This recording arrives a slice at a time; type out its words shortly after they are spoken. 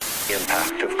the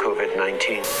impact of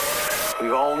COVID-19. We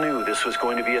all knew this was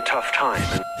going to be a tough time.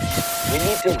 We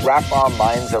need to wrap our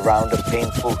minds around a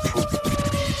painful truth.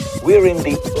 We're in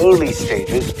the early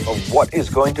stages of what is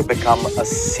going to become a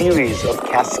series of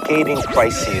cascading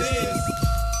crises.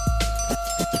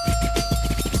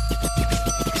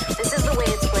 This is the way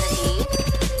it's going to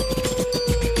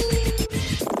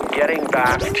be. Getting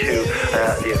back to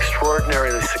the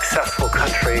extraordinarily successful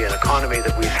country and economy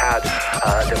that we've had,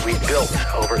 that we built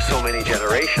over so many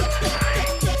generations.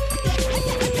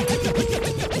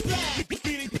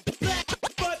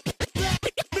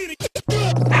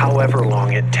 However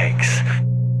long it takes.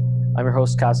 I'm your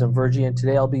host, Kasim Verji, and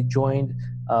today I'll be joined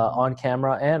on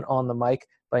camera and on the mic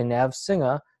by Nav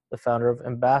Sangha, the founder of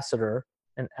Ambassador,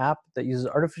 an app that uses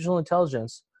artificial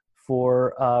intelligence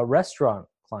for restaurant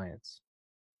clients.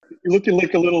 You're looking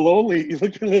like a little lonely. You're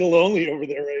looking a little lonely over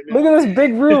there right now. Look at this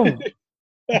big room.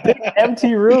 Big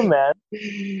empty room, man.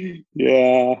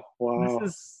 Yeah, wow.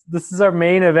 This is our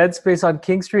main event space on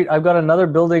King Street. I've got another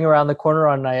building around the corner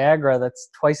on Niagara that's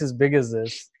twice as big as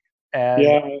this. And,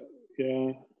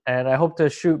 yeah. And I hope to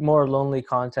shoot more lonely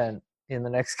content in the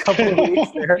next couple of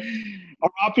weeks there.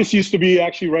 Our office used to be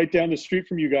actually right down the street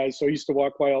from you guys, so I used to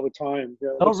walk by all the time. Yeah,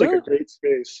 it looks really? like a great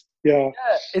space. Yeah,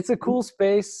 it's a cool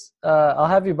space. I'll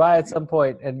have you by at some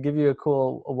point and give you a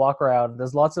cool walk around.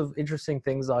 There's lots of interesting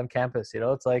things on campus.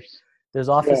 It's like there's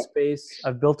office space.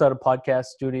 I've built out a podcast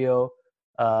studio.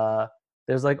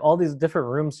 There's like all these different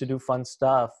rooms to do fun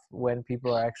stuff when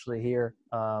people are actually here.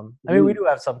 I mean, we do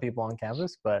have some people on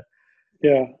campus, but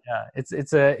yeah,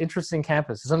 it's an interesting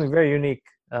campus. It's something very unique.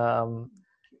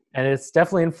 And it's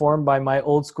definitely informed by my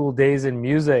old school days in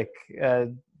music,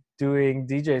 doing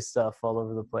DJ stuff all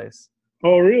over the place.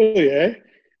 Oh, really? Eh?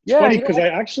 It's funny because I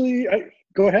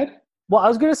go ahead. Well, I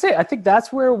was going to say, I think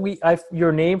that's where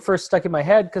your name first stuck in my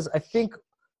head, because I think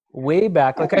way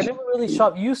back, like I never really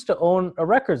shopped. You used to own a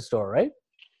record store, right?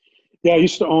 Yeah, I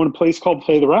used to own a place called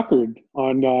Play the Record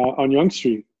on Yonge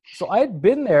Street. So I had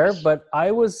been there, but I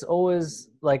was always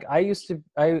like, I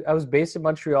was based in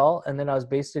Montreal, and then I was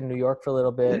based in New York for a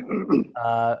little bit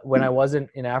when I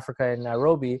wasn't in Africa in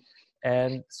Nairobi.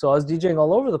 And so I was DJing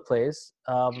all over the place.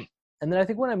 And then I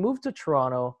think when I moved to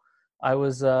Toronto, I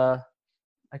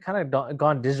kind of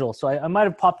gone digital. So I might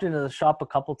have popped into the shop a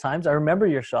couple times. I remember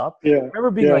your shop. Yeah. I remember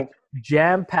being like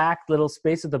jam-packed little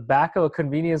space at the back of a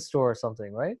convenience store or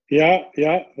something, right? Yeah.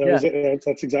 Was it.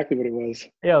 That's exactly what it was.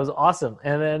 Yeah, it was awesome.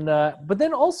 And then, but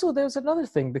then also there's another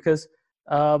thing, because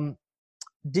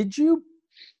did you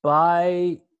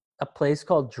buy a place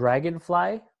called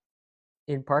Dragonfly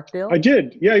in Parkdale? I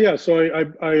did. Yeah. So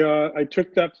I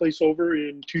took that place over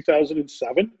in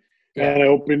 2007, and I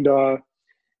opened.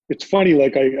 It's funny,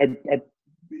 like I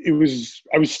was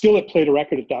still at Play the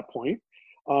Record at that point,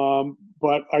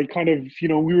 but I kind of, we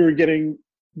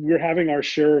were having our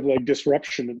share of like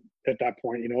disruption at that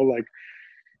point. Like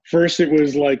first it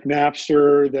was like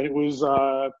Napster, then it was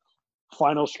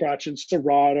Final Scratch and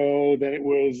Serato, then it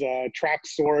was Track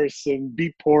Source and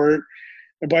Beatport.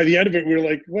 And by the end of it, we were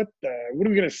like, what are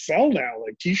we going to sell now?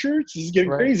 Like T-shirts? This is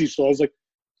getting crazy. So I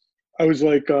was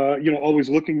like, always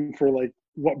looking for like,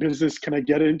 what business can I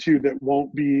get into that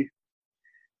won't be,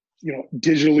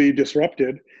 digitally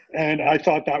disrupted? And I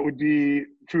thought that would be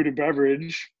food and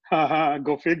beverage.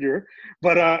 Go figure.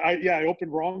 But I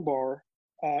opened Wrong Bar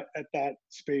at that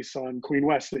space on Queen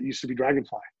West that used to be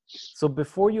Dragonfly. So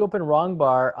before you opened Wrong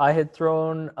Bar, I had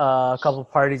thrown a couple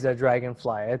parties at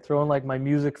Dragonfly. I had thrown like my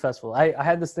music festival. I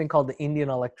had this thing called the Indian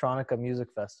Electronica Music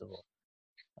Festival.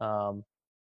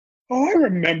 Oh, I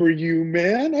remember you,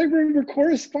 man. I remember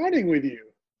corresponding with you.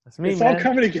 That's me, it's man. all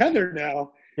coming together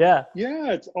now. Yeah.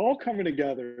 Yeah, it's all coming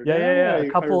together. Yeah.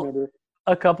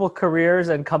 A couple careers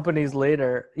and companies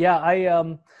later. Yeah,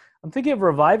 I'm thinking of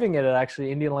reviving it at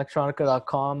actually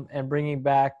indianelectronica.com and bringing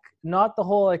back not the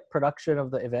whole like production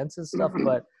of the events and stuff,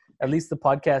 but at least the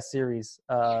podcast series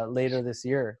later this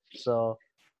year. So,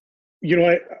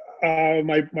 my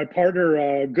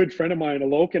partner, a good friend of mine,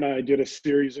 Alok, and I did a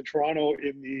series in Toronto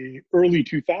in the early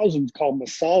 2000s called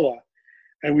Masala.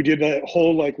 And we did a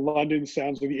whole like London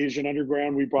sounds of the Asian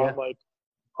underground. We brought like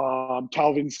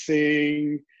Talvin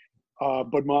Singh,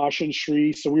 Badmash and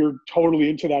Shri. So we were totally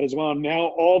into that as well.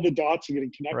 Now all the dots are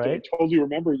getting connected. Right. I totally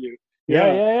remember you.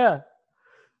 Yeah.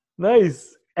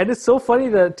 Nice. And it's so funny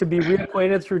to be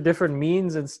reacquainted through different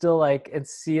means and still like, and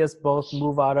see us both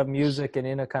move out of music and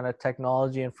in a kind of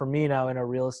technology. And for me now in a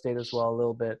real estate as well, a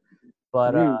little bit,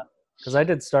 but, because I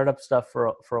did startup stuff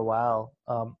for a while.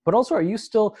 But also, are you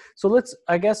still, so let's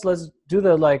do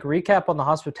the like recap on the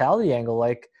hospitality angle.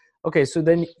 Like, okay, so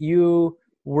then you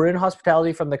were in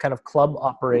hospitality from the kind of club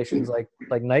operations, like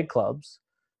nightclubs.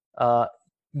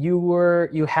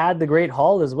 You had the Great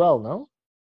Hall as well, no?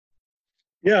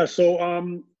 Yeah.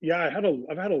 So yeah,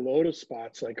 I've had a load of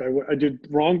spots. Like I did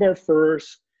Wrong Bar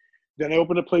first, then I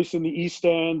opened a place in the East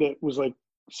End that was like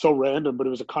so random, but it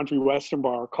was a country western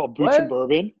bar called Boots and What?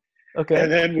 Bourbon. Okay.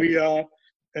 And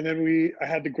then I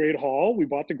had the Great Hall. We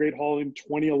bought the Great Hall in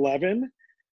 2011.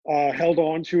 Held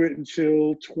on to it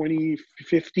until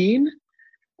 2015.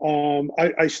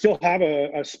 I still have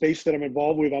a space that I'm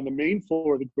involved with on the main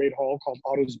floor of the Great Hall called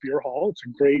Otto's Beer Hall. It's a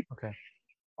great, Okay.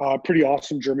 pretty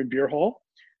awesome German beer hall.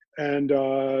 And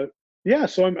yeah,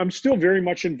 so I'm still very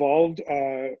much involved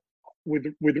with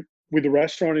the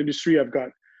restaurant industry. I've got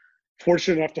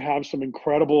fortunate enough to have some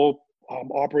incredible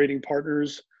operating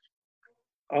partners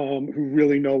who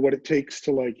really know what it takes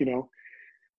to, like,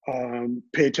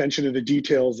 pay attention to the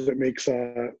details that makes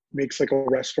like a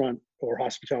restaurant or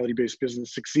hospitality based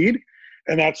business succeed.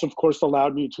 And that's of course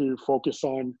allowed me to focus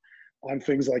on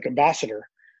things like Ambassador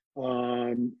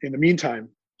in the meantime.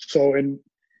 So, and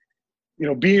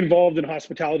being involved in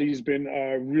hospitality has been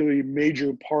a really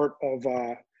major part of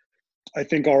I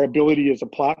think our ability as a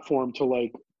platform to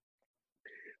like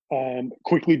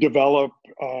quickly develop,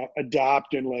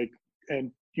 adapt, and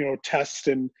test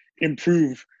and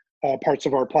improve parts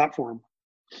of our platform.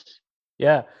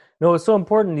 Yeah. No, it's so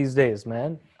important these days,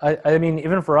 man. I mean,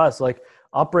 even for us, like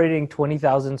operating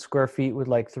 20,000 square feet with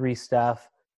like 3 staff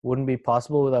wouldn't be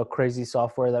possible without crazy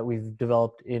software that we've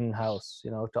developed in-house, to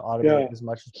automate as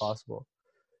much as possible.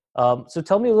 So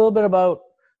tell me a little bit about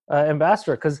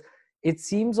Ambassador, because it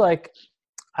seems like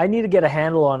I need to get a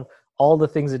handle on all the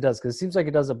things it does, because it seems like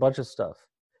it does a bunch of stuff.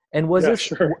 And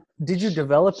did you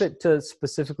develop it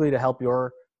specifically to help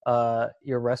your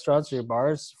restaurants or your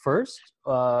bars first?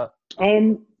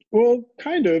 Well,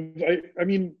 kind of. I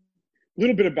mean, a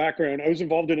little bit of background. I was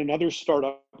involved in another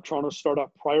Toronto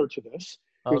startup prior to this.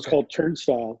 It was called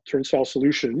Turnstile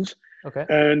Solutions. Okay.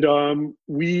 And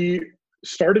we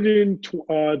started in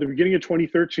the beginning of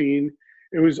 2013.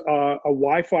 It was a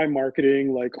Wi-Fi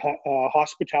marketing, like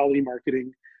hospitality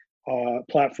marketing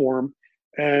platform.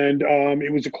 And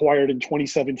it was acquired in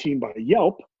 2017 by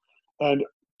Yelp. And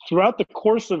throughout the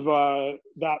course of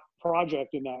that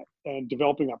project and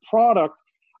developing that product,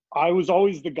 I was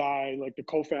always the guy, like the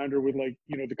co-founder with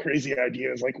the crazy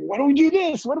ideas, like, why don't we do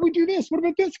this? Why don't we do this? What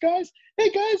about this, guys? Hey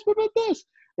guys, what about this?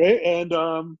 Right. And,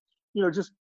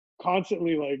 just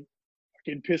constantly like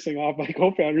fucking pissing off my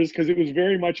co-founders, because it was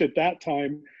very much at that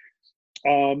time,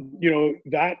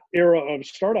 that era of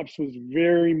startups was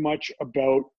very much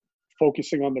about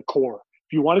focusing on the core.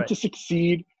 If you wanted to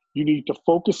succeed, you need to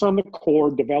focus on the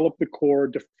core, develop the core,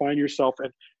 define yourself.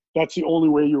 And that's the only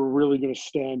way you were really going to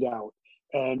stand out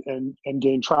and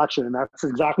gain traction. And that's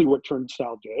exactly what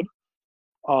Turnstile did.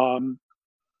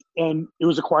 And it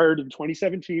was acquired in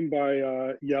 2017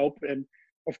 by Yelp. And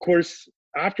of course,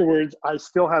 afterwards, I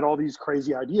still had all these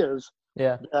crazy ideas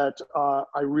that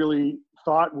I really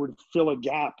thought would fill a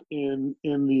gap in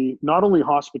the not only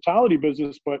hospitality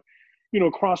business, but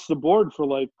across the board for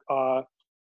like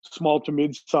small to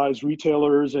mid-sized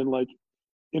retailers and like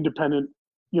independent,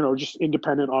 just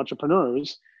independent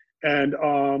entrepreneurs. And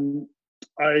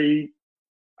I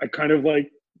kind of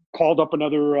like called up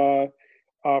another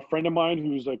friend of mine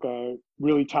who's like a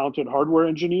really talented hardware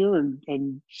engineer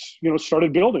and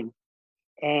started building.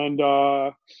 And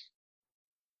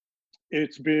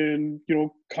it's been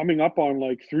coming up on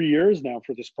like 3 years now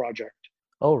for this project.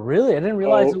 Oh, really? I didn't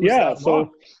realize it was that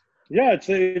long. Yeah,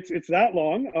 it's that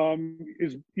long.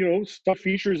 Stuff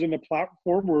features in the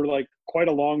platform were like quite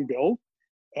a long build,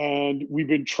 and we've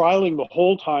been trialing the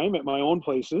whole time at my own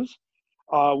places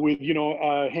with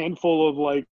a handful of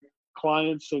like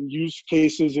clients and use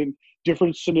cases and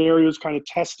different scenarios, kind of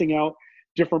testing out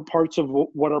different parts of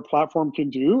what our platform can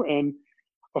do. And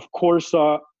of course,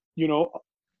 the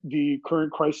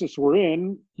current crisis we're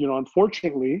in,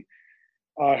 unfortunately,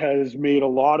 has made a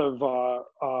lot of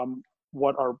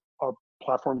what our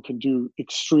platform can do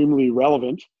extremely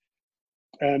relevant.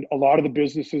 And a lot of the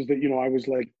businesses that, I was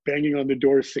like banging on the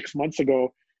door 6 months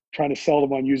ago, trying to sell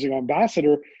them on using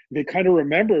Ambassador, they kind of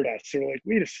remembered us. They're like,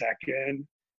 wait a second,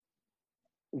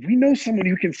 we know someone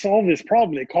who can solve this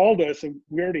problem. They called us and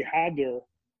we already had their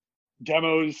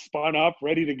demos spun up,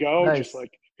 ready to go. Nice. Just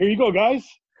like, here you go, guys.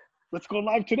 Let's go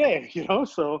live today,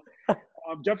 So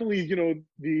definitely,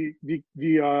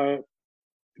 the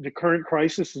current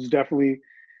crisis has definitely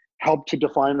helped to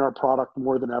define our product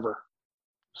more than ever.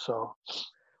 So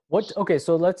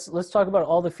so let's talk about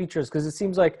all the features, because it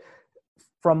seems like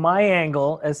from my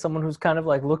angle, as someone who's kind of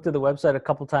like looked at the website a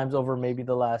couple times over maybe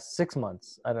the last 6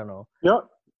 months, I don't know. Yeah.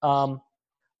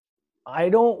 I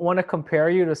don't want to compare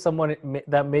you to someone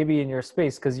that may be in your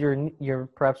space, because you're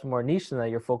perhaps more niche than that.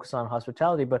 You're focused on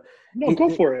hospitality, but No, go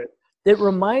for it. it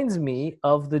reminds me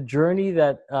of the journey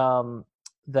that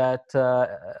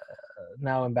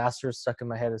now Ambassador stuck in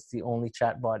my head. It's the only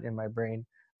chatbot in my brain.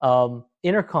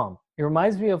 Intercom. It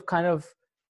reminds me of kind of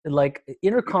like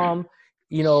Intercom.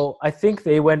 You know, I think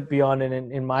they went beyond,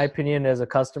 and in my opinion, as a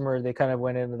customer, they kind of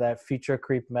went into that feature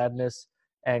creep madness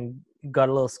and got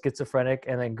a little schizophrenic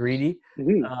and then greedy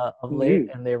of late,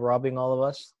 and they're robbing all of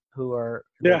us who are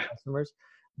their customers.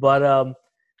 But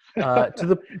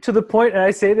to the point, and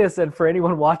I say this, and for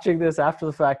anyone watching this after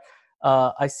the fact,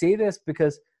 I say this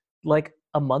because like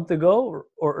a month ago,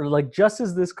 or like just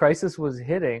as this crisis was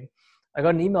hitting, I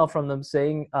got an email from them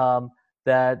saying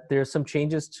that there's some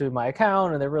changes to my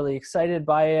account and they're really excited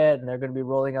by it and they're going to be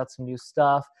rolling out some new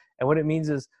stuff. And what it means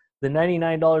is the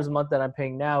 $99 a month that I'm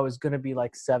paying now is going to be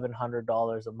like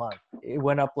 $700 a month. It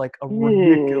went up like a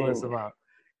ridiculous amount.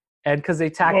 And because they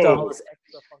tacked on all this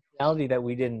extra functionality that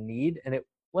we didn't need, and it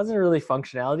wasn't really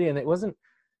functionality, and it was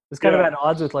kind of at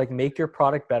odds with like make your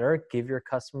product better, give your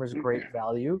customers great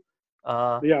value.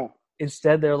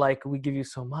 Instead, they're like, we give you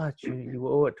so much, you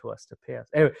owe it to us to pay us.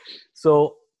 Anyway,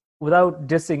 so without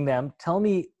dissing them, tell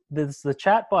me, there's the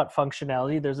chatbot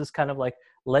functionality. There's this kind of like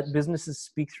let businesses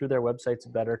speak through their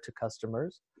websites better to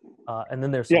customers, and then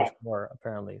there's so much more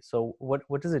apparently. So what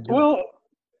does it do? Well,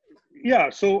 yeah.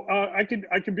 So I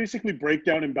can basically break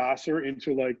down Ambassador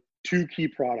into like two key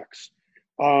products.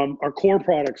 Our core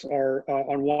products are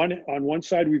on one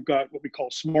side we've got what we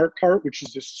call Smart Cart, which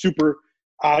is this super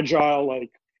agile like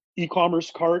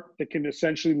e-commerce cart that can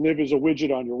essentially live as a widget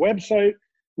on your website,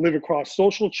 live across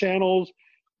social channels,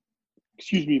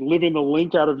 live in the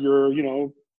link out of your,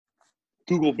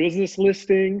 Google business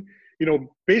listing,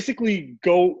 basically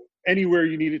go anywhere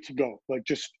you need it to go. Like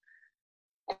just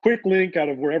quick link out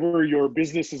of wherever your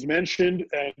business is mentioned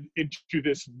and into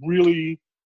this really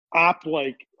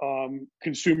app-like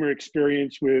consumer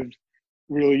experience with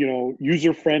really,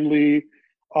 user-friendly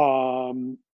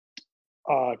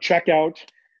checkout.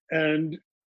 And,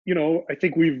 I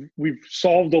think we've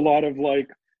solved a lot of like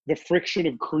the friction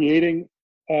of creating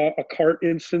a cart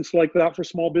instance like that for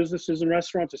small businesses and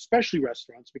restaurants, especially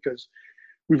restaurants, because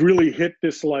we've really hit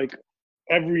this like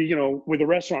every, with a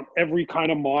restaurant, every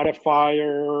kind of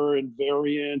modifier and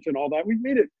variant and all that. We've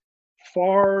made it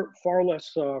far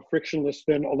less frictionless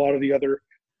than a lot of the other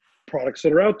products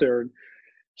that are out there.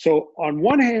 So on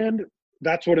one hand,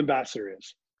 that's what Ambassador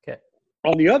is. Okay.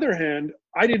 On the other hand,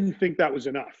 I didn't think that was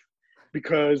enough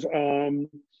because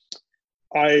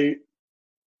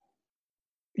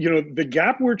the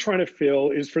gap we're trying to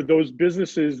fill is for those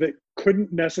businesses that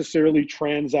couldn't necessarily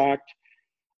transact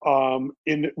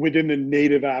within the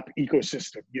native app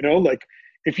ecosystem. Like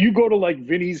if you go to like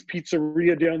Vinny's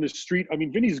Pizzeria down the street, I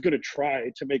mean, Vinny's going to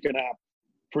try to make an app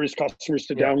for his customers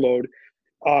to download,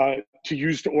 to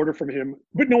use to order from him,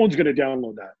 but no one's going to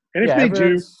download that. And if they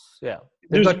do,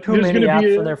 they've got too many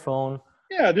apps on their phone.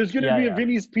 Yeah, there's going to be a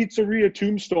Vinny's Pizzeria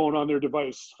tombstone on their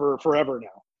device for forever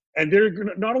now. And they're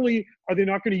gonna, not only are they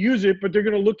not going to use it, but they're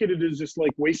going to look at it as just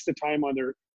like waste of time on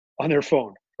their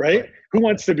phone, right? Who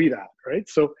wants to be that, right?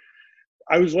 So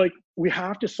I was like, we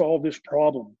have to solve this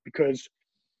problem because,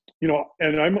 and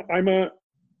I'm a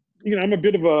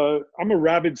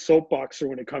rabid soapboxer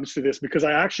when it comes to this, because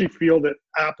I actually feel that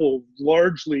Apple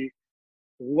largely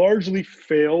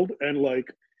failed and like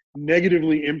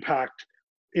negatively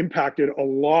impacted a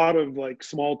lot of like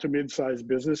small to mid-sized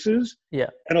businesses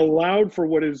and allowed for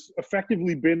what has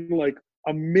effectively been like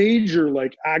a major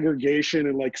like aggregation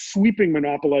and like sweeping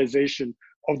monopolization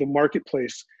of the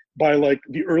marketplace by like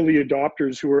the early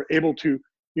adopters who are able to,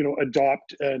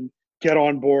 adopt and get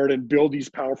on board and build these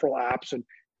powerful apps and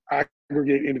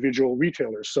aggregate individual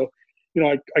retailers. So,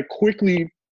 I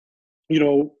quickly,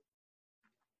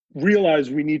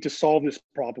 realized we need to solve this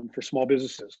problem for small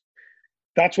businesses.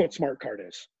 That's what Smart Cart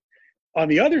is. On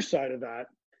the other side of that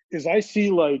is I see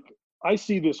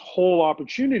this whole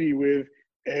opportunity with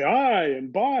AI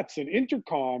and bots and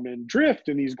Intercom and Drift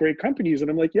and these great companies. And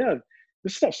I'm like, yeah,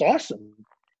 this stuff's awesome.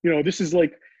 This is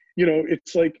like,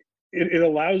 it's like, it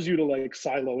allows you to like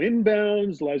silo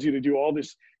inbounds, allows you to do all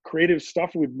this creative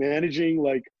stuff with managing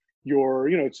like your,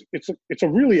 it's a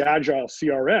really agile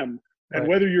CRM. And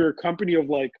whether you're a company of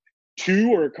like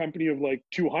 2 or a company of like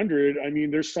 200, I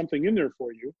mean, there's something in there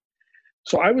for you.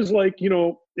 So I was like,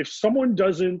 if someone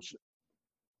doesn't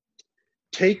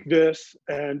take this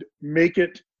and make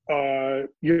it,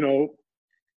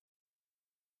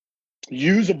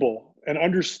 usable and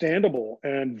understandable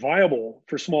and viable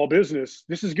for small business,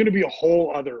 this is going to be a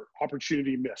whole other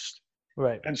opportunity missed.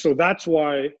 Right. And so that's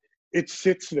why, it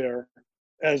sits there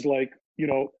as like, you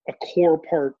know, a core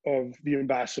part of the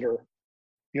ambassador,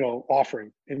 you know,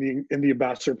 offering in the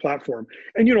ambassador platform.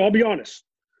 And, you know, I'll be honest,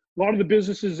 a lot of the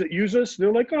businesses that use us,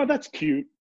 they're like, oh, that's cute.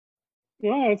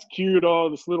 Oh, that's cute. Oh,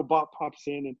 this little bot pops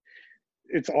in and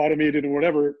it's automated and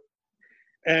whatever.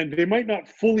 And they might not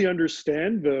fully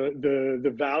understand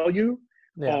the value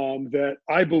that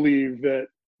I believe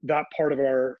that part of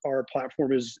our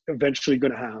platform is eventually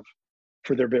going to have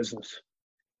for their business.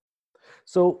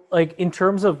 So, like in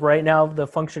terms of right now, the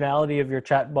functionality of your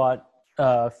chatbot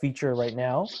feature right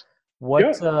now, what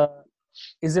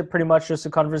is it? Pretty much just a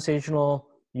conversational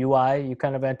UI. You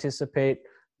kind of anticipate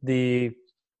the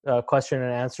question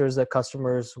and answers that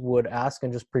customers would ask,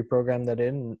 and just pre-program that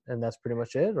in, and that's pretty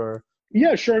much it. Or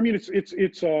yeah, sure. I mean,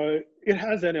 it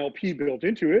has NLP built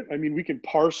into it. I mean, we can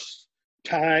parse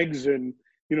tags and,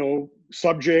 you know,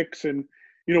 subjects, and,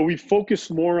 you know, we focus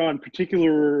more on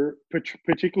particular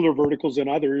verticals than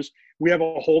others. We have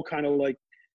a whole kind of like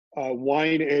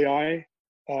wine AI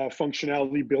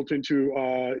functionality built into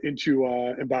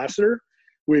Ambassador,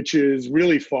 which is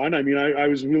really fun. I mean, I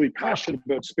was really passionate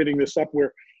about spinning this up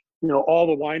where, you know, all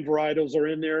the wine varietals are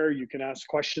in there. You can ask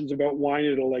questions about wine.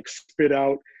 It'll like spit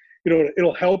out, you know,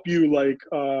 it'll help you like,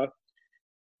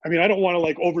 I mean, I don't want to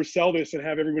like oversell this and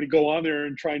have everybody go on there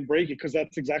and try and break it, because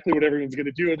that's exactly what everyone's going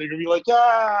to do. And they're going to be like,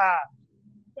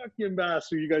 fuck you,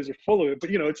 ambassador, you guys are full of it.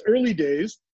 But, you know, it's early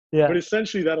days. Yeah. But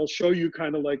essentially that'll show you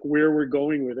kind of like where we're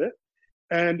going with it.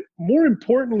 And more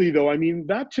importantly, though, I mean,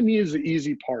 that to me is the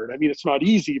easy part. I mean, it's not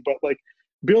easy, but like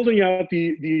building out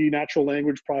the natural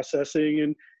language processing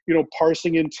and, you know,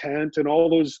 parsing intent and all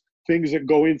those things that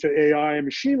go into AI and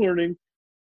machine learning,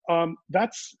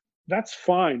 that's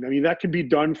fine. I mean, that can be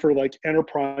done for like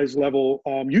enterprise level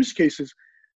use cases.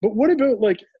 But what about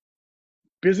like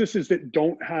businesses that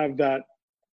don't have that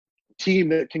team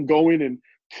that can go in and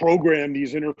program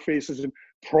these interfaces and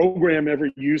program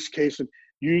every use case and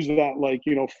use that, like,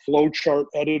 you know, flowchart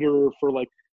editor for like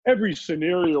every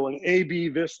scenario and A/B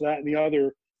this, that, and the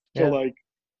other to like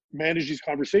manage these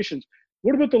conversations?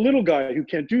 What about the little guy who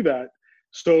can't do that?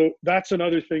 So that's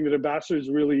another thing that Ambassador is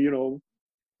really, you know,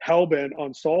 hellbent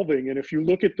on solving. And if you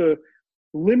look at the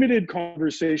limited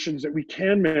conversations that we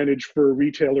can manage for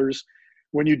retailers,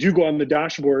 when you do go on the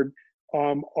dashboard,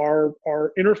 our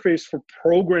interface for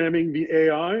programming the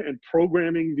AI and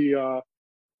programming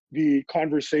the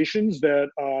conversations that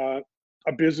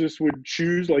a business would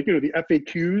choose, like, you know, the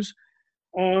FAQs,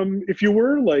 if you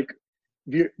were, like,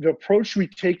 the approach we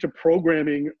take to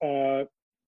programming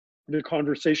the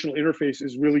conversational interface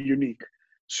is really unique.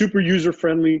 Super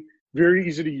user-friendly, very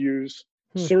easy to use,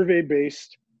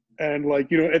 survey-based, and, like,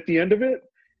 you know, at the end of it,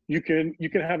 you can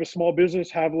have a small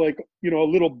business have, like, you know, a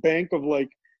little bank of like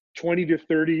 20 to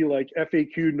 30 like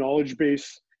FAQ knowledge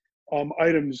base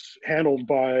items handled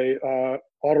by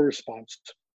auto response.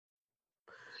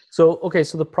 So, okay,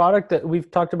 so the product that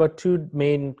we've talked about, two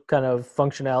main kind of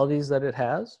functionalities that it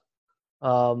has.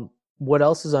 What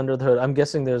else is under the hood? I'm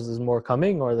guessing there's more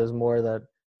coming, or there's more that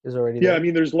is already there. I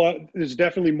mean, there's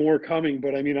definitely more coming,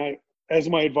 but I mean, as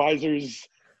my advisors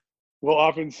will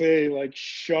often say, like,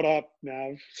 shut up now,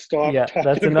 stop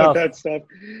talking about that stuff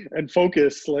and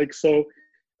focus. Like, so,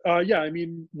 I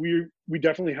mean, we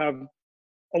definitely have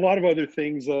a lot of other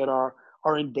things that are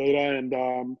in beta,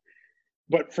 and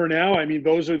but for now, I mean,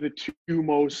 those are the two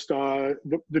most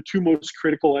the two most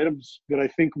critical items that I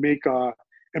think make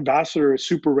Ambassador a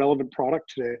super relevant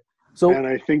product today. So, and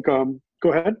I think, go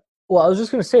ahead. Well, I was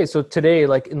just going to say, so today,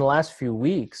 like in the last few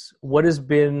weeks, where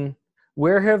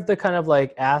have the kind of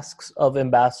like asks of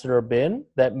Ambassador been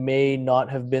that may not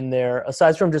have been there,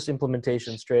 aside from just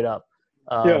implementation straight up?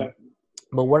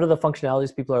 But what are the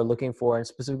functionalities people are looking for, and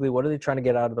specifically, what are they trying to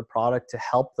get out of the product to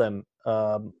help them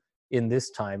in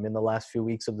this time, in the last few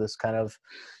weeks of this kind of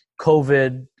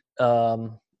COVID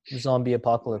zombie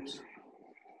apocalypse?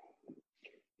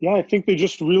 Yeah, I think they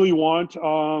just really want,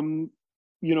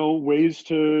 you know, ways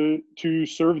to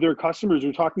serve their customers.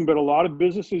 We're talking about a lot of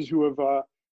businesses who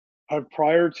have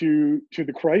prior to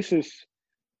the crisis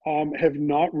have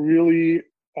not really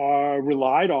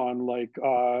relied on like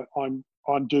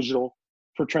on digital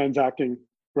for transacting,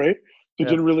 right? They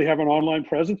didn't really have an online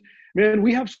presence. Man,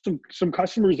 we have some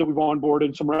customers that we've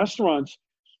onboarded, some restaurants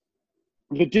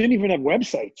that didn't even have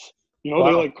websites. You know,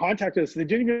 They like contacted us. They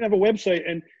didn't even have a website,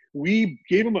 and we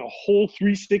gave them a whole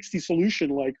 360 solution.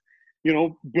 Like, you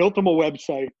know, built them a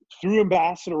website, threw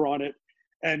Ambassador on it,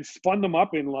 and spun them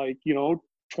up in like, you know,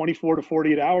 24 to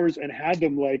 48 hours, and had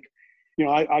them like, you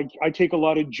know, I take a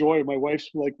lot of joy. My wife's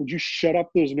like, would you shut up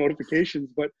those notifications?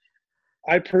 But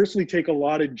I personally take a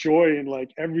lot of joy in like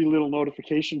every little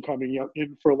notification coming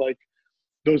in for like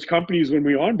those companies when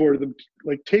we onboarded them,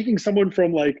 like taking someone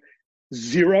from like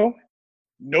zero,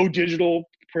 no digital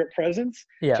presence,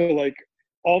 Yeah. to like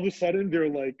all of a sudden they're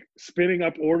like spinning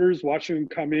up orders, watching them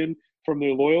come in from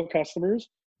their loyal customers,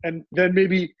 and then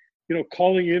maybe, you know,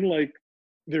 calling in like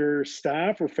their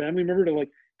staff or family member to like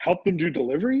help them do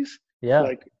deliveries. Yeah.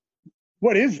 Like,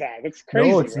 what is that? That's No,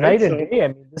 crazy, it's right? night and day. I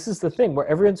mean, this is the thing where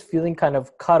everyone's feeling kind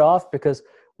of cut off, because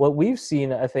what we've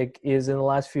seen, I think, is in the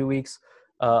last few weeks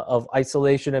of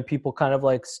isolation and people kind of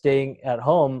like staying at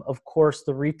home. Of course,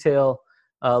 the retail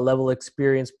level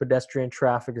experience, pedestrian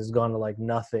traffic has gone to like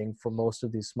nothing for most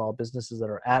of these small businesses that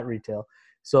are at retail.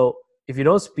 So if you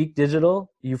don't speak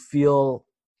digital, you feel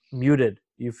muted.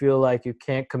 You feel like you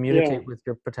can't Yeah, communicate with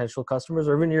your potential customers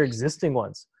or even your existing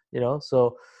ones, you know?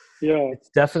 So yeah, it's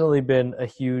definitely been a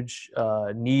huge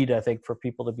need, I think, for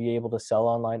people to be able to sell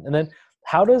online. And then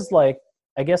how does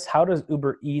how does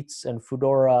Uber Eats and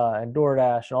Foodora and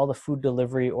DoorDash and all the food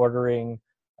delivery ordering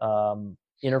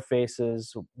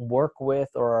interfaces work with,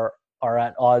 or are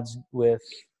at odds with,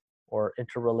 or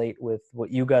interrelate with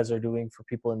what you guys are doing for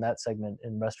people in that segment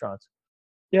in restaurants?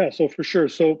 yeah. So for sure.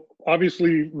 So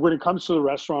obviously, when it comes to the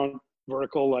restaurant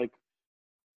vertical, like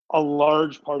a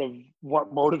large part of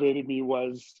what motivated me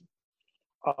was,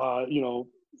 you know,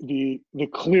 the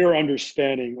clear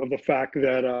understanding of the fact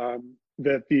that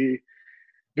that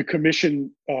the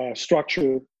commission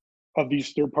structure of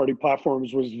these third party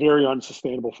platforms was very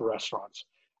unsustainable for restaurants.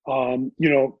 You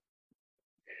know,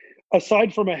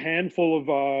 aside from a handful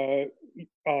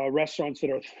of restaurants that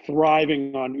are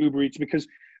thriving on Uber Eats, because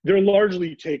they're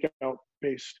largely takeout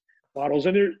based models,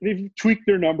 and they've tweaked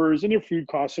their numbers and their food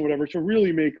costs and whatever to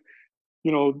really make,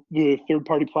 you know, the third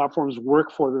party platforms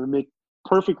work for them and make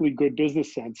perfectly good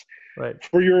business sense. Right.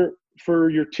 For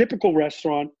your typical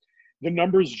restaurant, the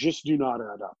numbers just do not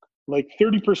add up. Like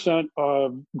 30%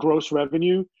 of gross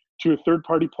revenue to a third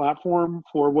party platform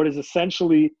for what is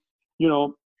essentially, you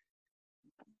know,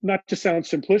 not to sound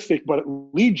simplistic, but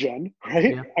lead gen,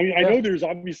 right? Yeah. I mean, I Yeah. know there's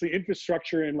obviously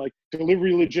infrastructure and like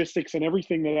delivery logistics and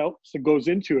everything that else that goes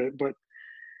into it, but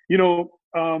you know,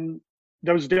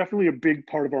 that was definitely a big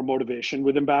part of our motivation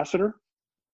with Ambassador,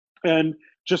 and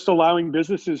just allowing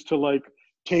businesses to like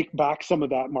take back some of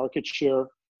that market share,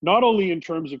 not only in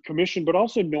terms of commission, but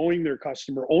also knowing their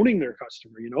customer, owning their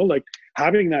customer, you know, like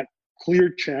having that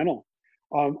clear channel.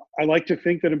 I like to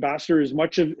think that Ambassador, as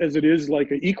much as it is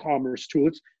like an e-commerce tool,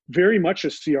 it's very much a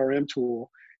CRM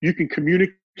tool. You can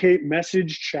communicate,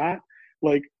 message, chat,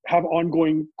 like have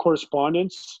ongoing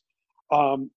correspondence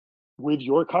with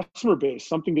your customer base,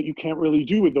 something that you can't really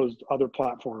do with those other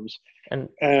platforms.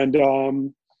 And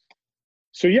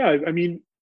so, yeah, I mean,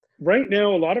 right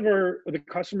now, a lot of the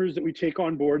customers that we take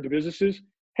on board, the businesses,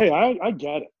 hey, I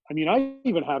get it. I mean, I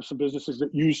even have some businesses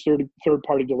that use third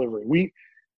party delivery.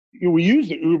 We use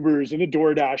the Ubers and the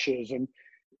DoorDashes, and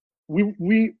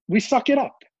we suck it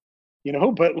up, you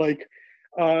know. But like,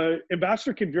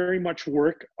 Ambassador can very much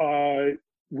work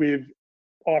with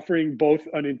offering both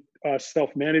a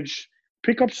self-managed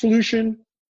pickup solution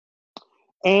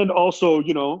and also,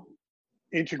 you know,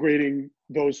 integrating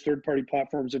those third-party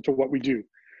platforms into what we do.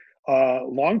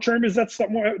 Long term, is that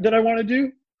something that I want to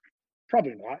do?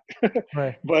 Probably not.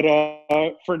 Right. But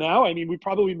for now, I mean,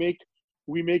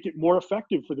 we make it more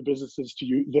effective for the businesses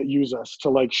that use us to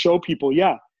like show people,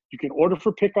 yeah, you can order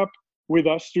for pickup with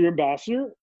us through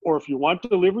Ambassador, or if you want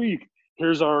delivery,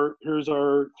 here's our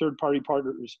third party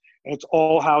partners, and it's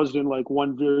all housed in like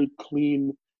one very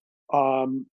clean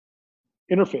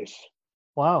interface.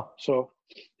 Wow. So,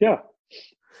 yeah.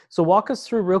 So walk us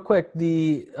through real quick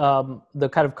the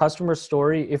kind of customer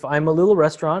story. If I'm a little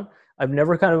restaurant, I've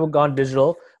never kind of gone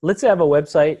digital. Let's say I have a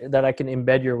website that I can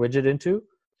embed your widget into.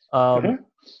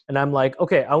 And I'm like,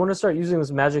 okay, I want to start using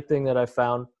this magic thing that I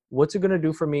found. What's it going to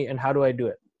do for me, and how do I do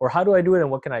it? Or how do I do it, and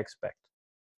what can I expect?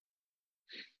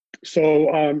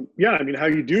 So, yeah, I mean, how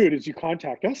you do it is you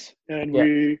contact us, and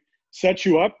we set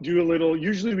you up, do a little,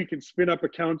 usually we can spin up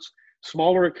accounts,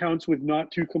 smaller accounts with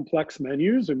not too complex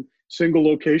menus and single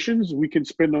locations. We can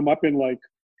spin them up in like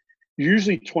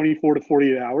usually 24 to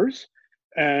 48 hours.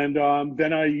 And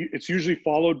then it's usually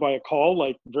followed by a call,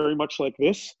 like very much like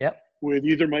this, with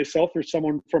either myself or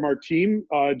someone from our team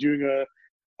doing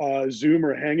a Zoom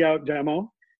or Hangout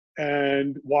demo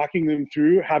and walking them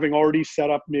through, having already set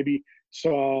up maybe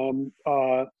some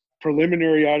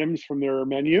preliminary items from their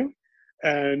menu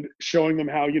and showing them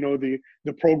how, you know, the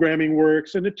programming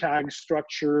works and the tag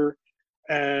structure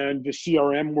and the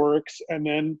CRM works, and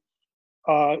then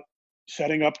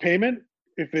setting up payment.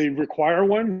 If they require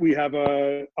one, we have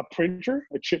a printer,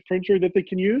 a chip printer that they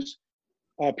can use,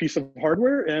 a piece of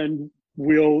hardware, and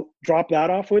we'll drop that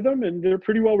off with them, and they're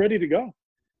pretty well ready to go.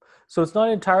 So it's not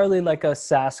entirely like a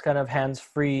SaaS kind of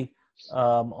hands-free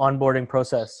onboarding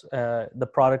process. The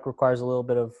product requires a little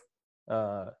bit of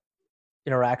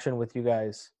interaction with you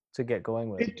guys to get going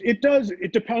with. It does.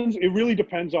 It depends. It really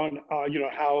depends on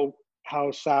how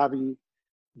savvy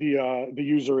the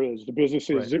user is. The business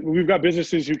is. Right. We've got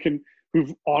businesses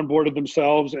who've onboarded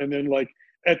themselves and then like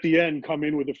at the end come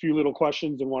in with a few little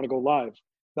questions and want to go live.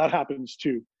 That happens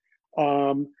too.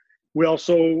 We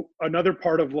also, another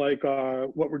part of like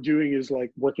what we're doing is like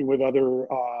working with other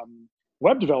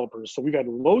web developers. So we've had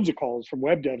loads of calls from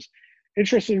web devs.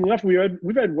 Interestingly enough,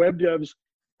 we've had web devs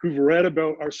who've read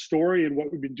about our story and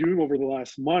what we've been doing over the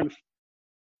last month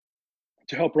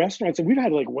to help restaurants. And we've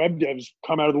had like web devs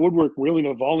come out of the woodwork willing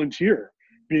to volunteer,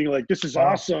 being like, this is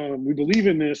awesome. We believe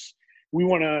in this. We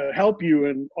want to help you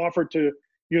and offer to,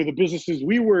 the businesses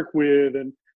we work with.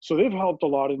 And so they've helped a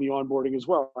lot in the onboarding as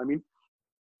well. I mean,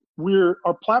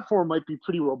 our platform might be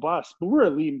pretty robust, but we're a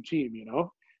lean team,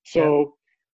 So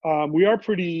we are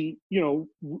pretty,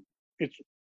 it's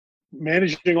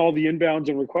managing all the inbounds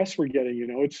and requests we're getting,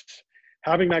 it's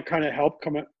having that kind of help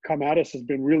come at us has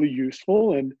been really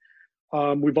useful. And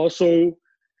we've also,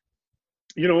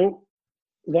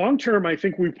 long term, I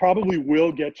think we probably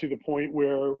will get to the point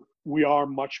where we are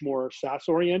much more SaaS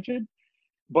oriented,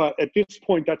 but at this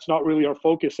point, that's not really our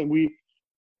focus. And we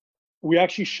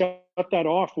actually shut that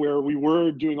off where we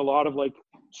were doing a lot of like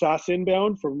SaaS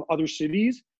inbound from other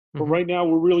cities. But right now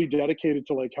we're really dedicated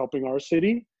to like helping our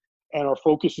city and our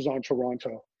focus is on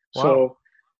Toronto. Wow. So,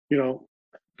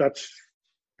 that's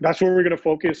where we're going to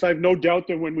focus. I have no doubt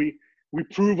that when we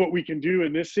prove what we can do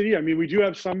in this city, I mean, we do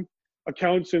have some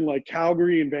accounts in like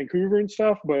Calgary and Vancouver and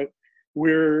stuff, but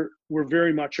we're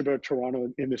very much about Toronto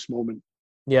in this moment.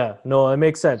 Yeah, no, it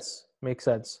makes sense.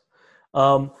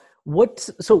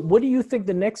 What do you think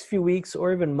the next few weeks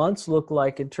or even months look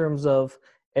like in terms of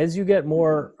as you get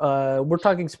more, we're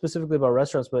talking specifically about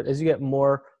restaurants, but as you get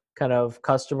more kind of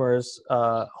customers,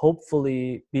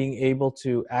 hopefully being able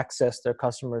to access their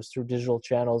customers through digital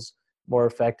channels more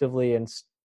effectively and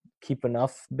keep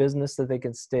enough business that they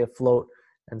can stay afloat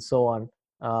and so on.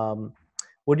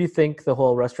 What do you think the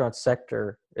whole restaurant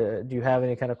sector, do you have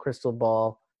any kind of crystal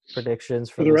ball predictions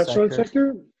for the restaurant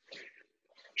sector?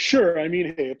 Sure. I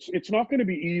mean, hey, it's not going to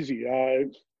be easy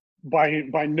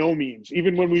by no means.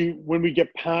 Even when we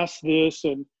get past this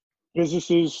and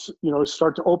businesses,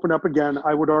 start to open up again,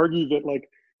 I would argue that like,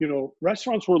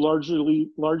 restaurants were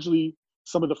largely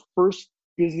some of the first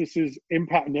businesses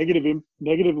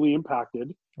negatively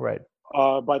impacted right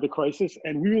by the crisis,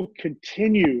 and we will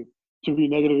continue to be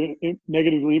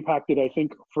negatively impacted, I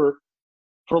think, for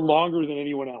longer than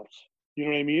anyone else. You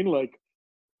know what I mean? Like,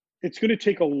 it's going to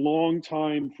take a long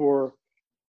time for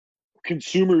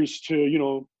consumers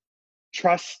to,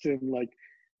 trust and like,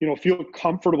 feel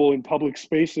comfortable in public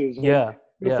spaces. Yeah.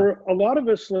 For a lot of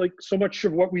us, like so much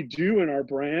of what we do in our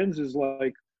brands is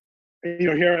like,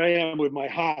 here I am with my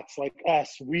hats, like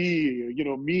us, we,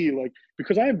 me, like,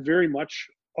 because I am very much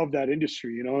of that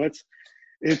industry,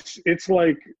 it's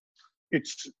like,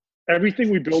 it's everything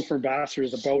we build for Ambassador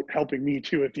is about helping me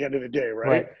too at the end of the day,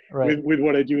 right? With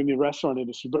what I do in the restaurant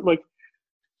industry. But like,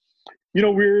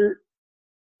 we're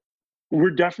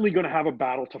definitely going to have a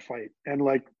battle to fight. And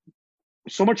like,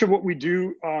 so much of what we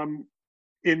do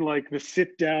in like the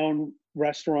sit down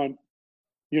restaurant,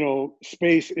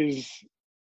 space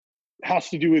has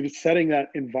to do with setting that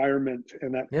environment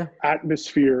and that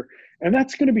atmosphere. And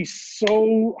that's going to be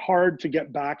so hard to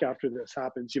get back after this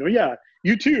happens.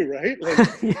 You too, right? Like,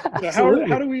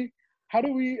 how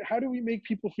do we make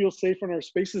people feel safe in our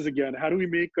spaces again? How do we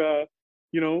make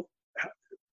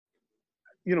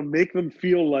make them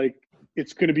feel like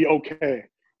it's going to be okay?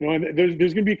 And there's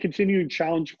going to be a continuing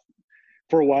challenge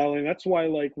for a while. And that's why,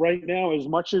 like, right now, as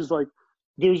much as like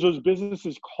there's those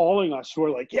businesses calling us who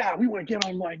are like, yeah, we want to get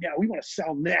online now. We want to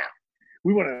sell now.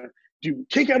 We want to do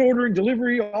takeout, ordering,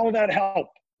 delivery, all of that help.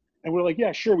 And we're like,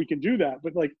 yeah, sure, we can do that.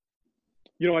 But like,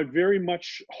 I very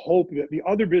much hope that the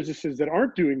other businesses that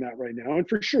aren't doing that right now, and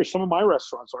for sure, some of my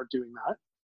restaurants aren't doing that.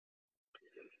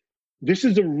 This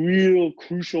is a real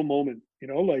crucial moment,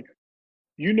 like,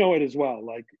 it as well.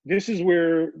 Like, this is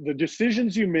where the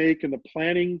decisions you make and the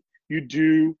planning you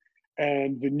do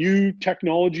and the new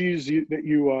technologies that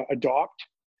you adopt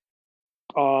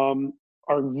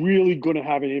are really going to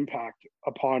have an impact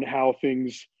upon how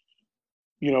things,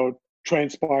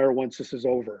 transpire once this is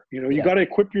over. You got to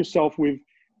equip yourself with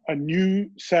a new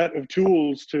set of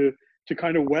tools to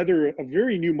kind of weather a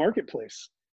very new marketplace,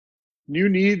 new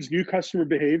needs, new customer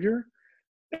behavior.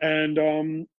 And,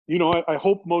 I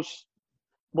hope most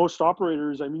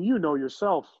operators, I mean,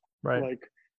 yourself, right? Like,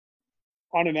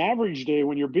 on an average day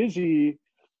when you're busy,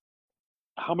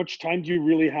 how much time do you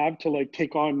really have to like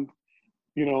take on,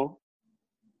 you know,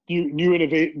 new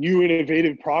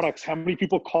innovative products? How many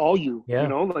people call you? Yeah. You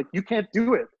know, like you can't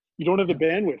do it. You don't have the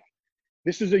bandwidth.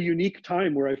 This is a unique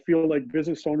time where I feel like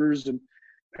business owners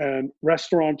and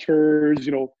restaurateurs,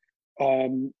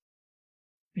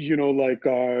 like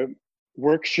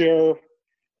work share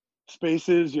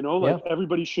spaces, like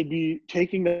everybody should be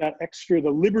taking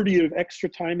the liberty of extra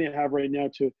time they have right now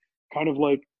to kind of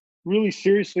like really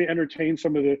seriously entertain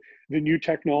some of the new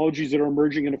technologies that are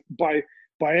emerging. And by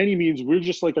any means, we're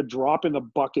just like a drop in the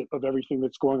bucket of everything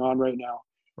that's going on right now.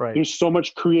 Right. There's so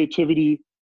much creativity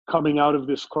coming out of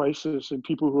this crisis, and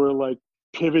people who are like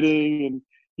pivoting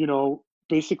and,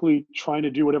 basically trying to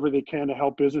do whatever they can to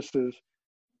help businesses.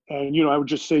 And, I would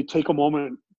just say, take a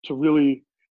moment to really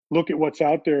look at what's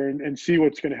out there and see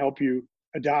what's going to help you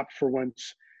adapt for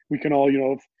once we can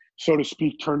all, so to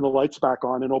speak, turn the lights back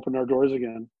on and open our doors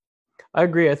again. I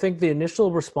agree. I think the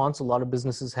initial response a lot of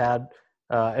businesses had,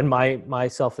 and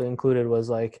myself included, was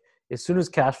like, as soon as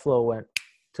cash flow went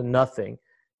to nothing,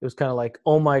 it was kind of like,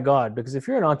 oh my God, because if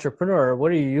you're an entrepreneur,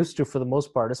 what are you used to for the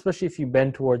most part, especially if you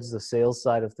bend towards the sales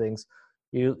side of things,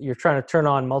 you're trying to turn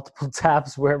on multiple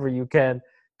taps wherever you can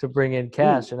to bring in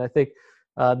cash. And I think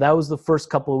that was the first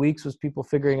couple of weeks, was people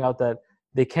figuring out that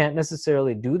they can't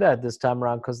necessarily do that this time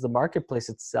around because the marketplace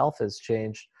itself has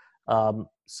changed.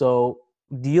 So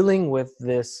dealing with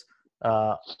this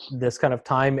kind of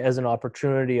time as an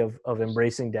opportunity of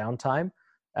embracing downtime,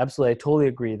 absolutely, I totally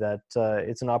agree that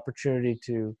it's an opportunity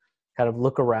to kind of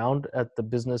look around at the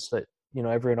business that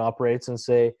everyone operates and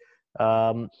say,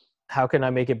 how can I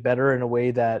make it better in a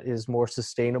way that is more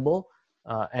sustainable?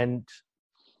 And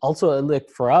also, like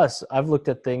for us, I've looked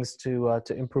at things to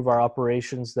improve our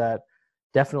operations that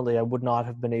definitely I would not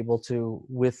have been able to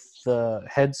with the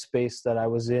headspace that I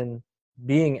was in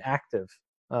being active,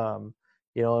 and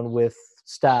with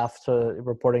staff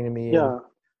reporting to me,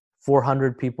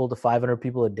 400 people to 500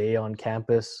 people a day on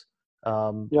campus.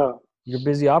 You're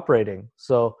busy operating.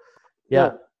 So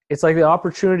it's like the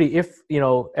opportunity, if,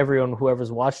 everyone,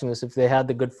 whoever's watching this, if they had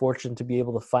the good fortune to be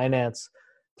able to finance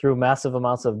through massive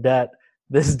amounts of debt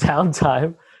this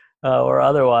downtime or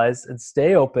otherwise and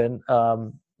stay open.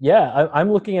 I'm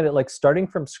looking at it like starting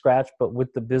from scratch, but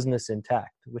with the business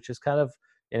intact, which is kind of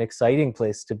an exciting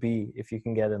place to be if you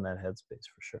can get in that headspace,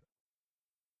 for sure.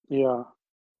 Yeah.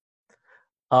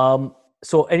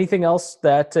 So anything else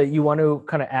that you want to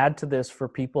kind of add to this for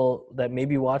people that may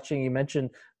be watching? You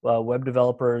mentioned web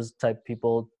developers type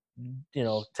people,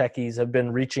 techies have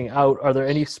been reaching out. Are there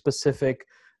any specific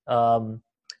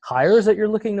hires that you're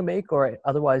looking to make, or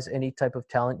otherwise any type of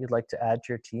talent you'd like to add to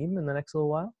your team in the next little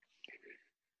while?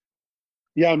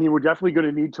 Yeah, I mean, we're definitely going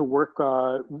to need to work.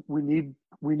 We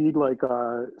need like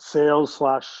sales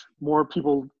 / more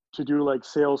people to do like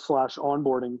sales /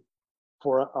 onboarding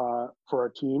for our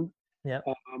team. Yeah.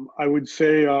 I would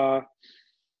say,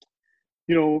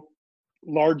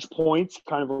 large points,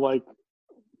 kind of like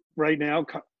right now.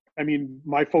 I mean,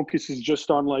 my focus is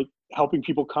just on like helping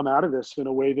people come out of this in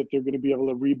a way that they're going to be able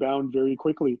to rebound very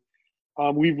quickly.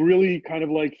 We've really kind of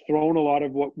like thrown a lot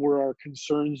of what were our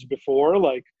concerns before,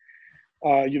 like,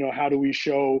 how do we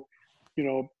show,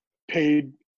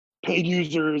 paid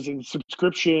users and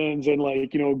subscriptions and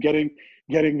like,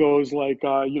 getting those like,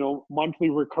 monthly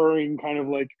recurring kind of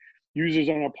like users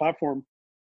on our platform.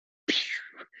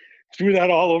 Threw that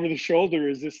all over the shoulder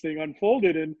as this thing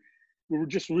unfolded. And we were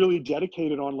just really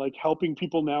dedicated on like helping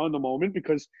people now in the moment,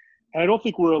 because I don't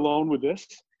think we're alone with this.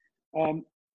 I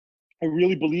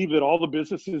really believe that all the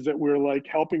businesses that we're like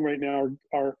helping right now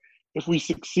are if we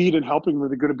succeed in helping them,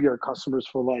 they're going to be our customers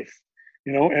for life,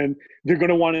 and they're going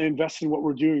to want to invest in what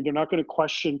we're doing. They're not going to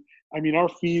question. I mean, our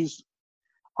fees,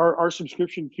 our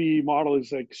subscription fee model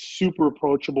is like super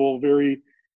approachable, very,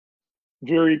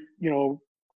 very,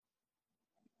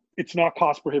 it's not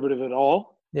cost prohibitive at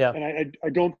all. Yeah. And I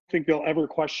don't think they'll ever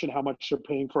question how much they're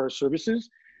paying for our services.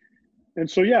 And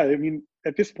so, yeah, I mean,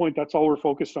 at this point, that's all we're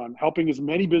focused on, helping as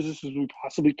many businesses as we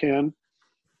possibly can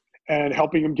and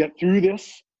helping them get through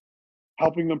this,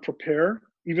 helping them prepare,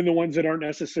 even the ones that aren't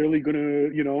necessarily going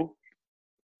to,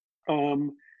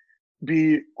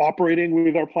 be operating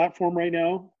with our platform right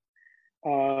now.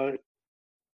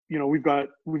 We've got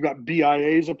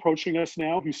BIAs approaching us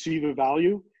now who see the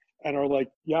value and are like,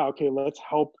 yeah, okay, let's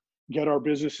help get our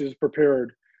businesses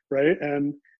prepared, right?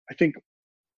 And I think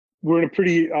we're in a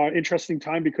pretty interesting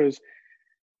time because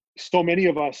so many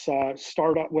of us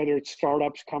whether it's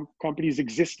startups, companies,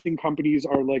 existing companies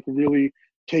are like really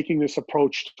taking this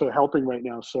approach to helping right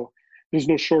now. So there's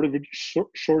no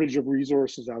shortage of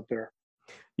resources out there.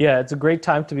 Yeah, it's a great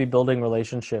time to be building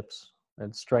relationships.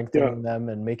 and strengthening them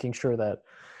and making sure that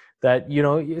you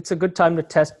know it's a good time to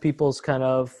test people's kind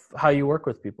of how you work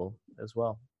with people as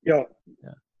well. Yeah.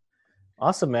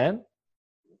 Awesome, man.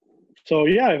 So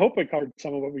yeah, I hope I covered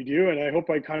some of what we do, and I hope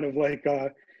I kind of like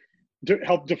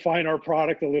help define our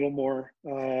product a little more.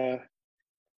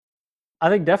 I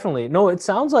think definitely. No, it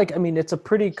sounds like, I mean, it's a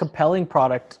pretty compelling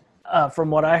product from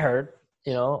what I heard,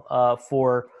 you know,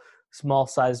 for small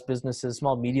sized businesses,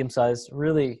 small, medium sized,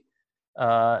 really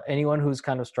anyone who's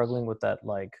kind of struggling with that,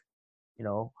 like, you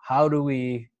know, how do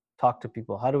we talk to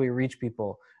people? How do we reach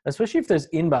people? Especially if there's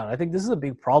inbound. I think this is a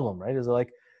big problem, right? Is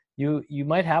like you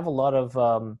might have a lot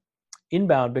of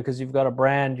inbound because you've got a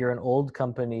brand, you're an old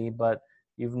company, but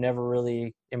you've never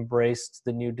really embraced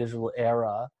the new digital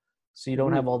era. So you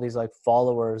don't have all these like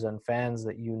followers and fans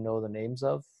that you know the names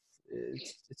of.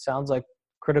 It sounds like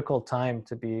critical time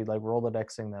to be like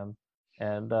Rolodexing them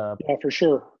and Yeah, for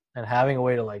sure. and having a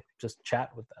way to like just chat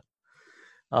with them.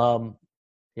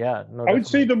 Yeah, no, I would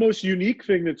say definitely. the most unique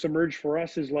thing that's emerged for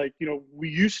us is like, you know, we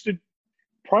used to,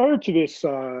 prior to this,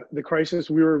 the crisis,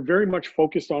 we were very much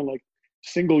focused on like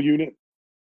single unit,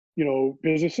 you know,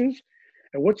 businesses.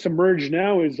 And what's emerged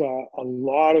now is a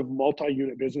lot of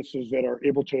multi-unit businesses that are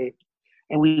able to,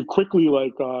 and we've quickly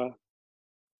been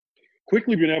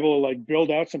able to like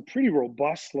build out some pretty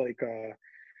robust like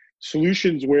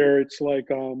solutions where it's like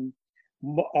a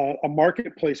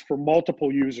marketplace for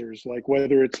multiple users, like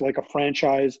whether it's like a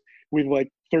franchise with like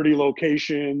 30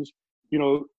 locations, you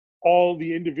know, all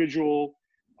the individual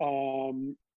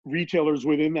retailers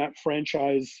within that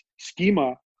franchise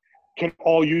schema can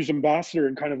all use Ambassador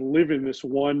and kind of live in this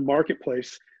one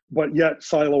marketplace, but yet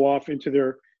silo off into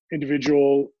their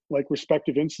individual like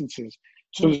respective instances.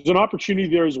 So there's an opportunity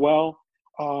there as well.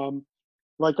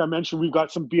 Like I mentioned, we've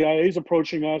got some BIAs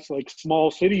approaching us, like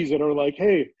small cities that are like,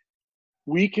 hey,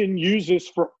 we can use this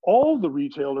for all the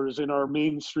retailers in our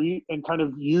main street and kind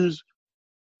of use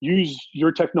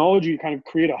your technology to kind of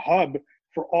create a hub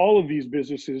for all of these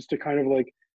businesses to kind of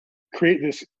like create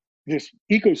this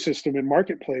ecosystem and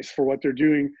marketplace for what they're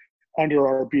doing under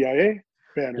our BIA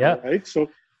banner, right? So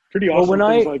pretty awesome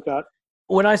things like that.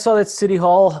 When I saw that City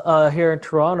Hall here in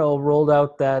Toronto rolled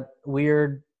out that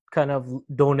weird kind of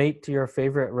donate to your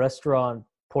favorite restaurant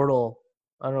portal,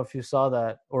 I don't know if you saw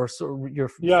that, or your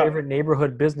favorite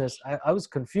neighborhood business. I was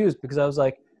confused because I was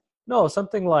like, no,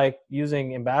 something like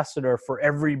using Ambassador for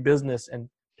every business and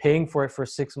paying for it for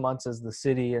 6 months as the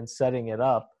city and setting it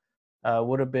up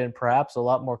would have been perhaps a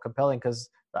lot more compelling, because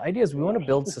the idea is we want to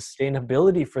build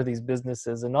sustainability for these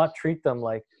businesses and not treat them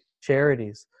like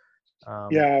charities.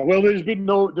 Well, there's been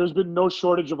no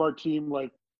shortage of our team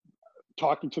like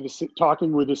talking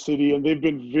with the city, and they've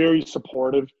been very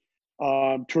supportive.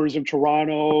 Tourism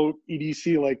Toronto,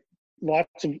 EDC, like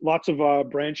lots of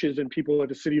branches and people at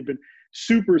the city have been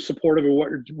super supportive of what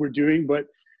we're doing, but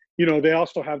you know, they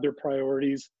also have their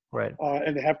priorities, right?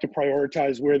 And they have to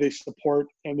prioritize where they support,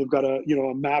 and they've got a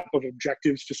map of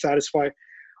objectives to satisfy.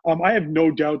 I have no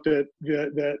doubt that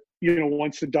you know,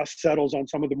 once the dust settles on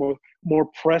some of the more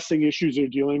pressing issues they're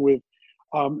dealing with,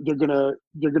 they're gonna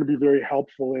be very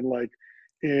helpful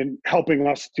in helping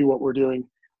us do what we're doing.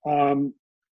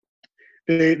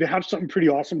 They have something pretty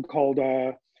awesome called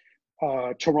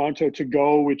Toronto to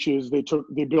Go, which is they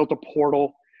built a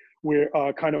portal where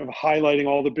kind of highlighting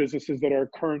all the businesses that are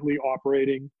currently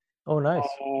operating. Oh, nice.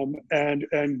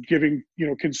 And giving, you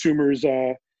know, consumers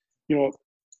you know,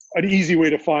 an easy way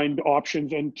to find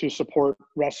options and to support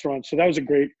restaurants. So that was a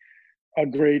great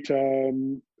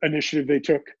initiative they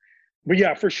took. But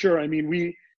yeah, for sure. I mean,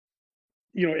 we,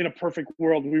 you know, in a perfect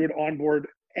world, we would onboard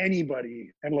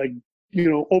anybody and like, you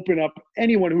know, open up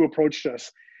anyone who approached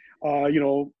us, you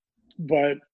know,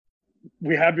 but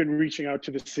we have been reaching out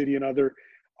to the city and other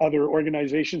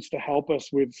organizations to help us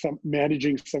with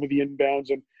managing some of the inbounds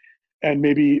and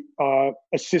maybe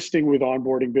assisting with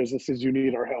onboarding businesses who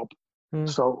need our help.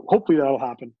 So hopefully that'll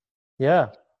happen.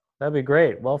 Yeah, that'd be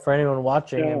great. Well, for anyone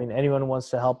watching, I mean, anyone who wants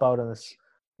to help out in this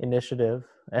initiative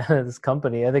and this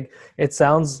company, I think it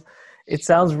sounds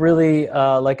really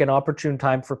like an opportune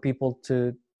time for people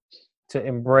to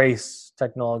embrace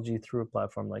technology through a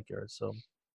platform like yours. So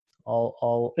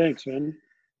thanks, man.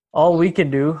 All we can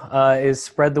do is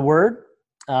spread the word,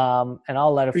 and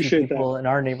I'll let a few people in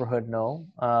our neighborhood know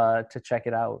to check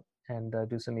it out and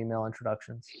do some email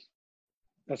introductions.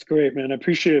 That's great, man. I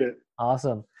appreciate it.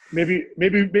 Awesome. Maybe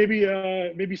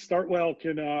Startwell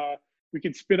can we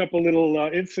can spin up a little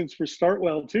instance for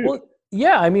Startwell too. Well,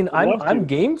 yeah, I mean, I'm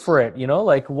game for it. You know,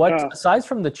 like aside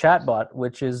from the chatbot,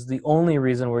 which is the only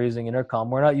reason we're using Intercom,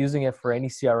 we're not using it for any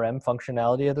CRM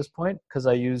functionality at this point because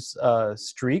I use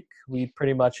Streak. We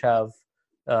pretty much have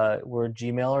we're a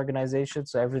Gmail organization,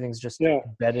 so everything's just Yeah.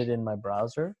 embedded in my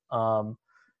browser. Yeah,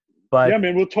 But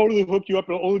man, we'll totally hook you up.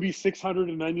 It'll only be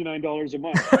 $699 a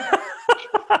month.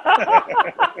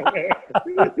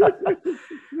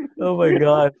 oh my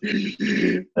God, I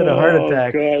had a heart Oh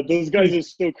attack. God, those guys are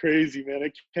so crazy, man.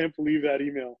 I can't believe that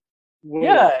email. What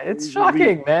Yeah, a it's crazy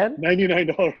shocking, leap. man.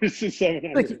 $99 to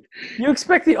 $700. Like, you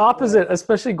expect the opposite,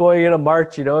 especially going into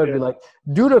March, you know, it'd be Yeah. like,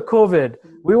 due to COVID,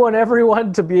 we want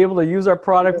everyone to be able to use our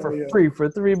product for Yeah. free for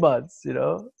 3 months, you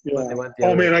know? But Yeah. they went the Oh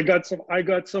other man, way. I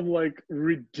got some like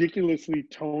ridiculously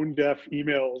tone deaf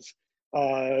emails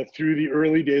through the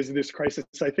early days of this crisis.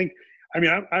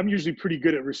 I'm usually pretty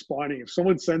good at responding. If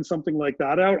someone sends something like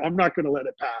that out, I'm not going to let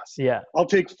it pass. Yeah, I'll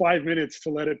take 5 minutes to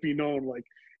let it be known, like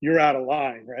you're out of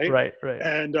line, right? right.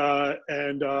 And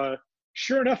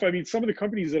sure enough, I mean, some of the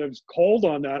companies that have called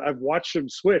on that, I've watched them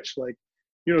switch. Like,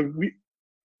 you know,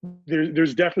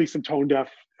 there's definitely some tone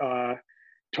deaf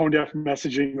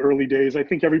messaging early days. I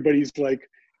think everybody's like,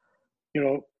 you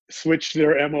know, switched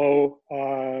their MO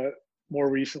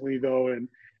more recently though, and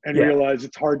Yeah. realize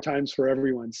it's hard times for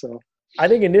everyone. So I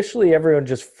think initially everyone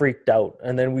just freaked out,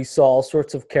 and then we saw all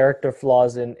sorts of character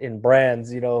flaws in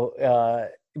brands, you know,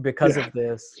 because Yeah. of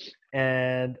this.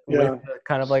 And Yeah. with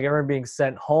kind of like everyone being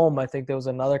sent home, I think there was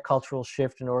another cultural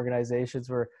shift in organizations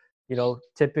where, you know,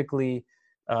 typically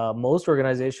most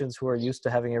organizations who are used to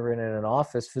having everyone in an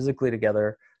office physically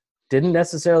together didn't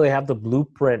necessarily have the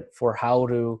blueprint for how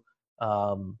to,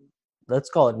 let's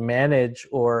call it, manage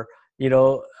or, you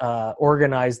know,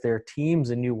 organize their teams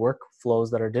and new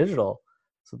workflows that are digital.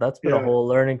 So that's been a Yeah. whole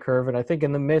learning curve. And I think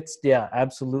in the midst, yeah,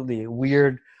 absolutely,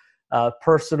 weird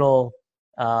personal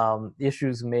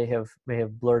issues may have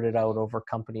blurted out over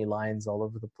company lines all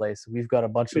over the place. We've got a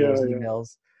bunch of Yeah. those Yeah.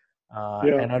 emails.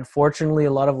 Yeah. And unfortunately,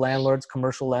 a lot of landlords,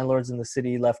 commercial landlords in the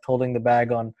city, left holding the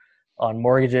bag on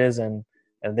mortgages and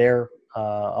their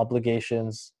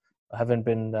obligations haven't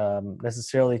been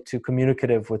necessarily too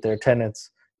communicative with their tenants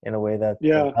in a way that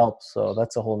Yeah. helps. So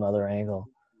that's a whole nother angle.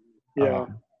 Yeah.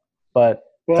 But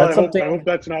Well, that's I hope something.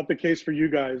 that's not the case for you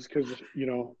guys, because you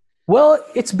know. Well,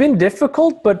 it's been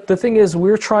difficult, but the thing is,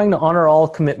 we're trying to honor all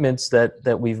commitments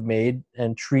that we've made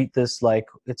and treat this like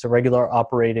it's a regular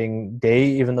operating day,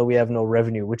 even though we have no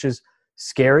revenue, which is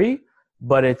scary.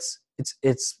 But it's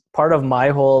part of my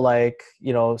whole, like,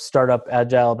 you know, startup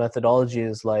agile methodology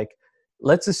is like,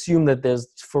 let's assume that there's,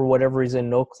 for whatever reason,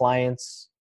 no clients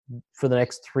for the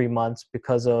next 3 months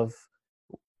because of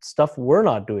stuff we're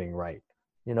not doing right.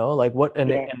 You know, like what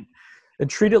Yeah. and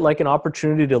treat it like an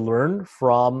opportunity to learn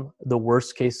from the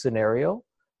worst case scenario.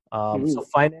 Mhm. So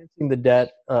financing the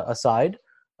debt aside,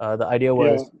 the idea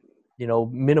was, Yeah. you know,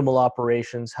 minimal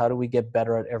operations. How do we get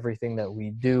better at everything that we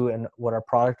do, and what our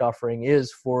product offering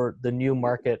is for the new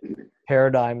market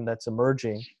paradigm that's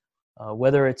emerging,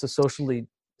 whether it's a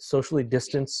socially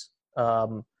distanced,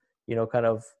 you know, kind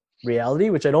of reality,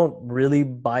 which I don't really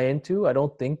buy into. I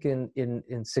don't think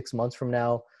in 6 months from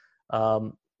now,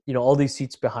 you know, all these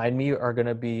seats behind me are going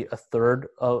to be a third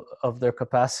of their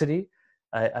capacity.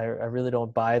 I really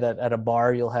don't buy that. At a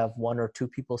bar, you'll have 1 or 2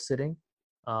 people sitting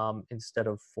instead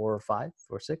of 4 or 5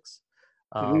 or 6.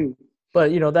 Mhm.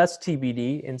 But, you know, that's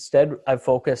TBD. Instead, I've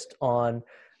focused on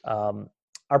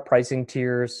our pricing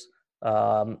tiers,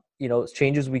 you know,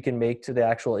 changes we can make to the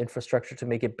actual infrastructure to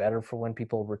make it better for when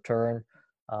people return,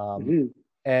 Mhm.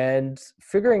 and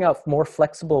figuring out more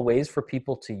flexible ways for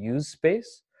people to use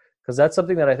space. Because that's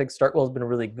something that I think Startwell has been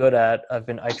really good at. I've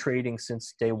been iterating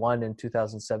since day one in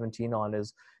 2017 on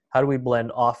is, how do we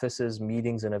blend offices,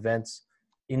 meetings, and events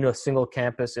into a single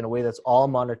campus in a way that's all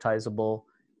monetizable,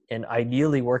 and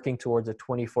ideally working towards a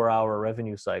 24-hour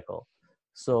revenue cycle.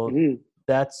 So Mhm.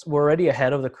 we're already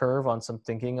ahead of the curve on some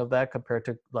thinking of that compared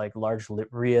to like large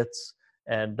REITs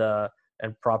and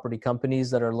property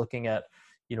companies that are looking at,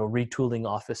 you know, retooling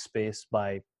office space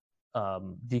by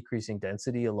decreasing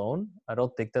density alone. I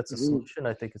don't think that's a Mhm. solution.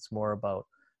 I think it's more about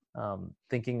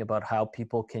thinking about how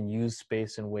people can use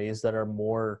space in ways that are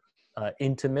more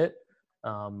intimate,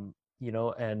 you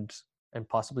know, and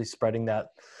possibly spreading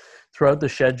that throughout the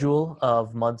schedule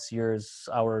of months, years,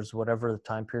 hours, whatever the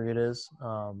time period is,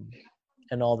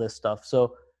 and all this stuff.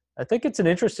 So I think it's an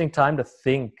interesting time to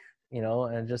think, you know,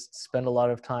 and just spend a lot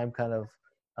of time kind of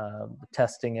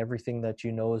testing everything that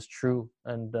you know is true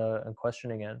and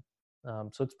questioning it.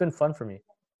 So it's been fun for me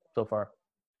so far.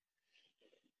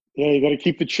 Yeah, you got to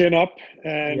keep the chin up,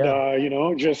 and Yeah. you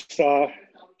know, just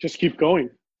keep going.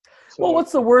 So Well,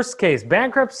 what's the worst case?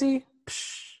 Bankruptcy?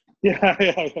 Psh. yeah,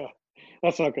 yeah.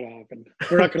 That's not going to happen.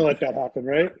 We're not going to let that happen,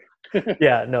 right?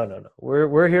 Yeah, no.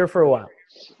 We're here for a while.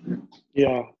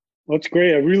 Yeah. That's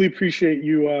great. I really appreciate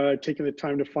you taking the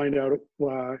time to find out,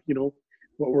 what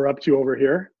we're up to over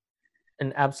here.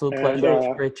 An absolute And, pleasure. It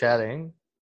was great chatting.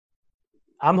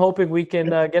 I'm hoping we can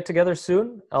get together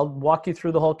soon. I'll walk you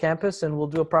through the whole campus, and we'll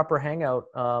do a proper hangout.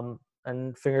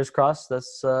 And fingers crossed,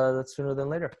 that's sooner than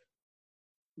later.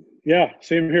 Yeah,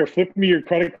 same here. Flip me your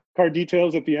credit card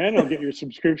details at the end. I'll get your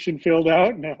subscription filled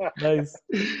out. Nice.